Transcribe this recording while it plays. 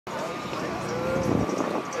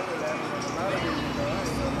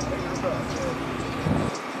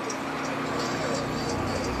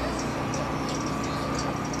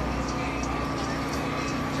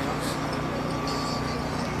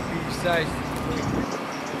dice.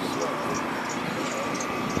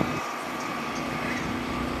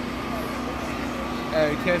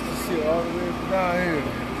 Hey, catch the shit all the way from down here.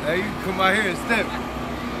 Hey, you can come out here and step.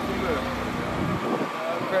 Look.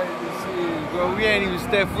 How crazy this is, bro. We ain't even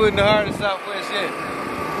stepped foot in the heart of Southwest yet.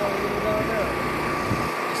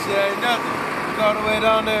 This shit ain't nothing. Look all the way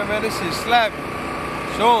down there, man. This shit slapping.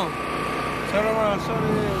 Show them. Turn around, show the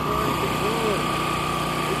head, bro.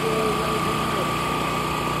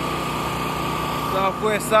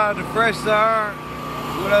 Southwest side, the fresh side.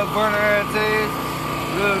 What up, burner heritage?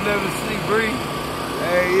 Little never sleep, breathe.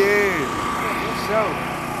 Hey, yeah. Show.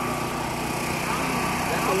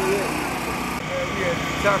 That's what it is. Man, we at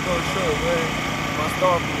the taco show, man. My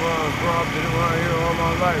star from bro. I've been around here all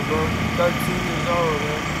my life, bro. 32 years old,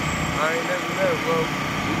 man. I ain't never left, bro.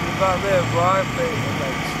 Even if I left, bro, I played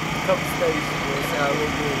like a couple stations, bro. That's how I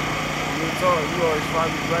look good. You always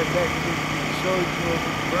find me right back to the show you, bro.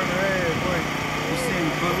 Burner head, boy. You see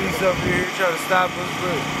the police up here trying to stop us,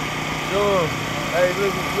 look. Show them. Hey,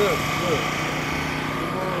 look. Come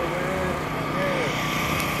on, man. Yeah.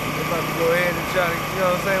 They're about to go ahead and try to, you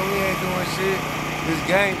know what I'm saying? We ain't doing shit. This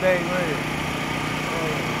gangbang, man.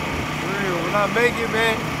 For real. When I make it,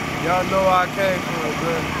 man, y'all know where I came from,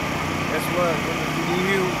 bro. That's what. When you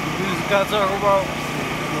hear the music I talk about,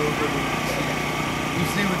 you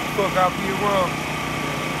see what the fuck I be around.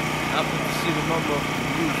 I put the shit in my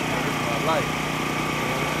motherfucking music, man. It's my life.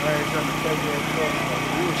 I ain't trying to take that fuck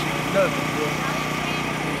bullshit or nothing, bro.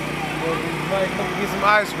 You might come and get some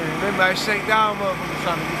ice cream. They might shake down motherfuckers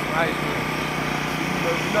trying to get some ice cream. So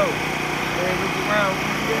you know. Man, look around.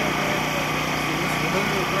 Yeah, man. Listen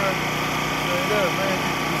to bro. Straight up, man.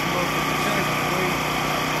 This motherfucking church, boy.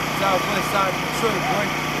 Southwest side of Detroit, boy.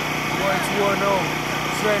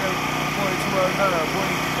 1210. Straight up 1209, boy.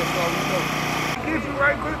 That's all we know. Get you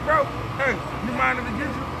right quick, bro. Hey, you mind if we get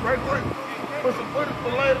you right quick? Put some footage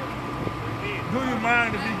for later. Do you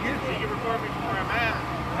mind if he gets you? He can record me from where I'm at.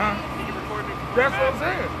 Huh? He can record me from where That's what I'm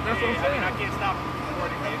saying. That's what I'm I saying. mean, I can't stop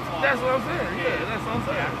recording me. That's what I'm saying. Yeah, that's what I'm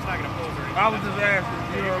saying. I'm just not going to pose or anything. I was just asking,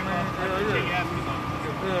 you know what I mean? Yeah.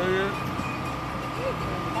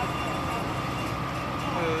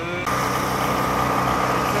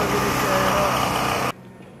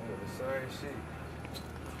 Sorry shit.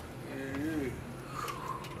 Yeah.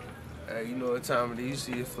 Hey, you know what time it is? You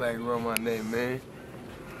see a flag around my name, man.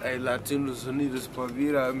 Hey, Latinos Unidos por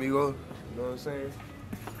vida, amigo. You know what I'm saying?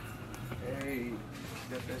 Hey,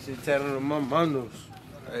 got that shit tatted on my manos.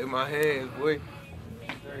 Hey, my hands, boy.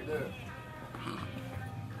 Straight up.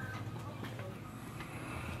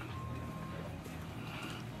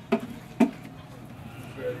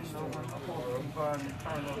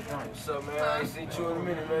 What's up, man? I ain't seen you in a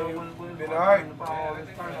minute, man. You been alright? Yeah,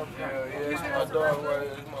 it's my dog right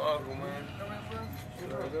here. It's my uncle, man.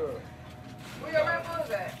 Straight up. Where your Red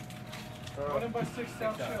Bulls at? Number 6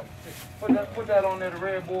 South Shelf. Put that on there, the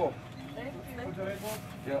red ball. Put the red ball?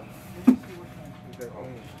 Yep.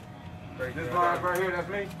 This line right here, that's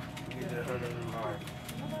me? Yeah, alright.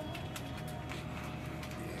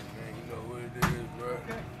 Yeah, man, you know what it is, bro.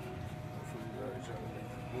 Okay.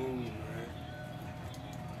 Move, man.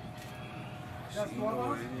 You know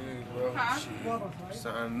what it is, bro. Shit.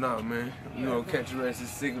 Signing out, man. You know, catch your ass at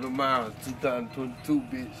Cinco De Mayo, 2022,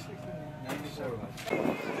 bitch. Hey,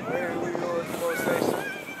 we go at the bus station.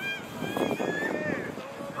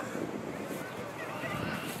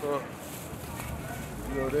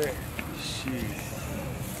 You know that? Shit.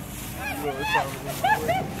 You know what time it is, boy.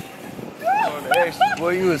 On the extra,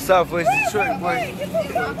 boy. You in Southwest Detroit, boy.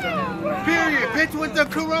 Period, bitch, with the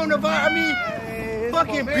coronavirus. I mean,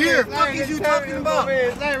 fucking beer. Fuck is you talking about? Right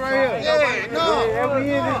here. Yeah, no. Yeah, we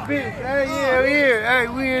in this bitch. Hey, yeah, we here. Hey,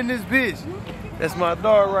 we in this bitch. That's my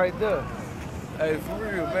dog right there. Hey, for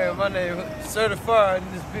real, man. My name certified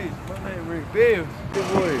in this bitch. My name Rick Bill. Good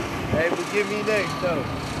boy. Hey, but get me next though.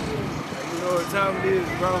 Hey, you know what time it is,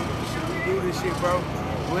 bro. We do this shit, bro.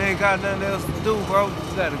 We ain't got nothing else to do, bro. We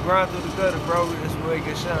gotta grind through the gutter, bro. That's where it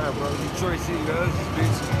can shine, bro. Detroit City, us,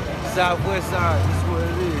 bitch. Southwest side, that's what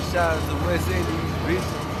it is. Shout out to West Indies, bitch.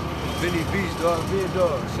 Vinny Beach, dog, big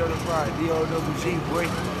dog. Certified D-O-double-G, boy.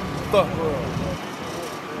 Fuck off.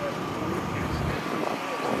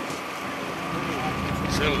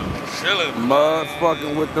 Chillin'.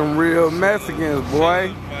 Motherfucking with them real Mexicans, boy.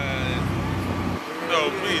 You know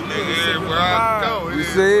me, nigga. Everywhere I go, You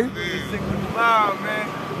see? Cinco De Mayo, man.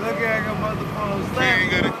 Look at your motherfuckers. King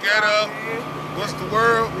of the ghetto. What's the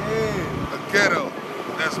world? Yeah. A ghetto.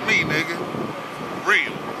 That's me, nigga.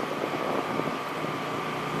 Real.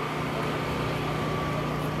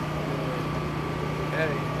 Hey,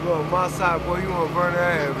 you on my side, boy. You on burn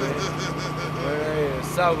ass, man. Burn ass.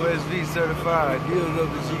 Southwest V certified. Deals up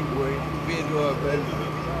the G, boy. Been to up, baby.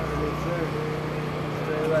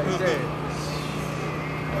 Straight like that.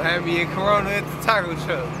 Have me in Corona at the taco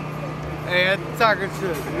truck. Hey, at the taco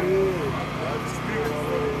truck. Yeah.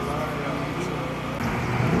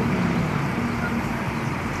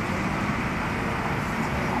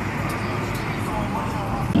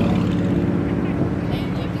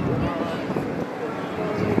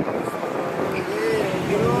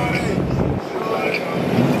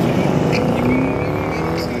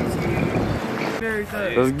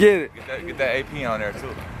 Let's get it. Get that AP on there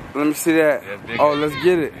too. Let me see that. Yeah, oh, let's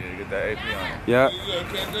get it. Yeah, get that AP on there. Yeah.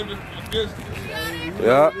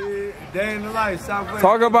 Yeah. Day in the life, Southwest.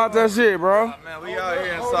 Talk about that shit, bro. Man, we out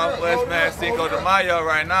here in Southwest, man. Cinco De Mayo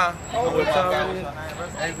right now. I'm with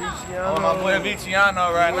my boy Veechie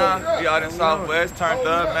right now. We out in Southwest, turned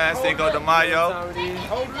up, man. Cinco De Mayo. You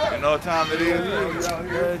know what time it is.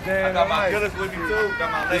 I got my killers with me too.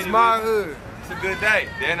 Got my lady. It's my hood. It's a good day.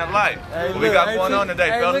 Day in the life. Hey, what we got going on today,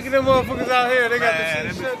 fellas? Look at them motherfuckers out here. They got the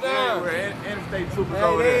shit shut down. Interstate troopers Hey,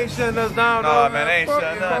 over they there. ain't shutting us down. No, man, they ain't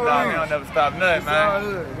shutting nothing down. They don't never stop nothing,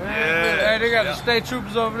 man. Hey, they got the state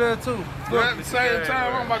troopers over there too. At the same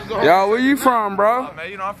time, I'm about to go home. Y'all, where you from, bro? Oh, man,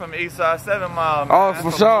 you know, I'm from the east side, 7 Mile, man. Oh,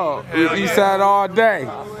 for sure. East side all day.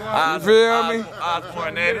 You feel me?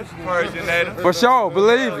 Osborne native, Persian native. For sure,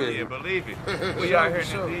 believe Yeah, it. believe it. We out here in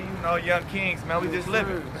the D, you know, young kings, man. We just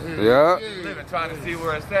living. Yeah. Living, trying to see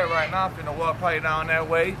where it's at right now. I'm finna walk probably down that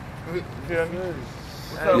way. You feel me?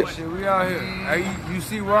 What's up Hey, with shit, we out here. Hey, you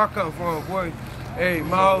see where I come from, boy. Hey,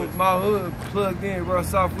 my hood plugged in, bro.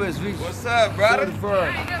 Southwest Veeche. What's up, brother?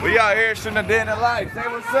 We out here shooting a day in the life. Say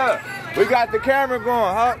what's up. We got the camera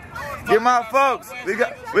going, huh? Get my folks. We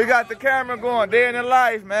got the camera going. Day in the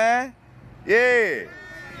life, man. Yeah.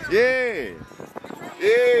 Yeah.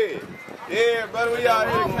 Yeah. Yeah, brother, we out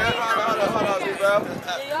here. Hold on, big bro. We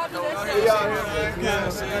out here, man.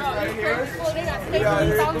 Right here. We out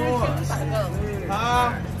here.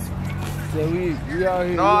 Huh? So we out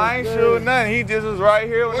here. No, I ain't shooting nothing. He just was right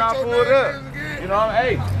here when I pulled up. You know, I'm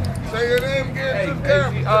Ace. Say your name again.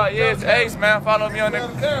 Yeah, it's Ace, man. Follow me on the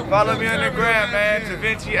gram, man.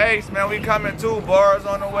 Veechie Ace, man. We coming too. Bars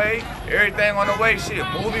on the way. Everything on the way. Shit,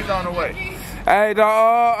 movies on the way. Hey,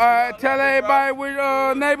 dog, tell everybody which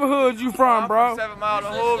neighborhood you from, bro. I'm from 7 Mile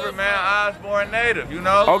of Hoover, man. Osborne native, you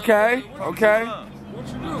know? Okay, okay. What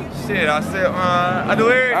you do? Shit, I said, I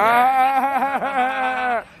do everything.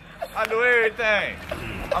 I do everything.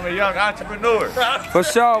 I'm a young entrepreneur. For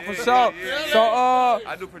sure, for sure. Yeah. So,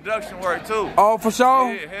 I do production work too. oh, for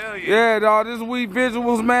sure? Yeah, hell yeah. Yeah, dog, this is We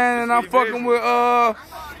Visuals, man, and I'm fucking with,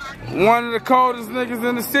 one of the coldest niggas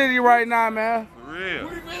in the city right now, man. For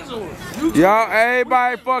real. Y'all,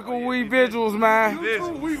 everybody fucking with We Visuals, man.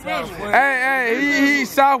 We visual. Hey, he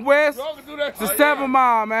Southwest Y'all can do that to shit. 7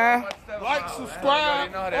 Mile, man. Like,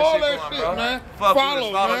 subscribe, all that shit, man.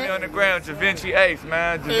 Follow man. me on the gram, Veechie Ace,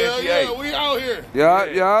 man. Hell Veechie yeah, Ace. we out here.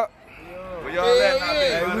 Yeah. Where y'all at now, Yeah.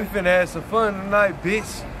 big Hey, brother? we finna have some fun tonight,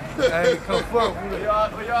 bitch. Hey, come fuck with Where it.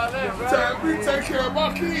 y'all at, bro? Time we take care of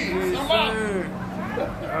my kids. I'm out.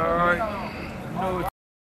 All right. You know what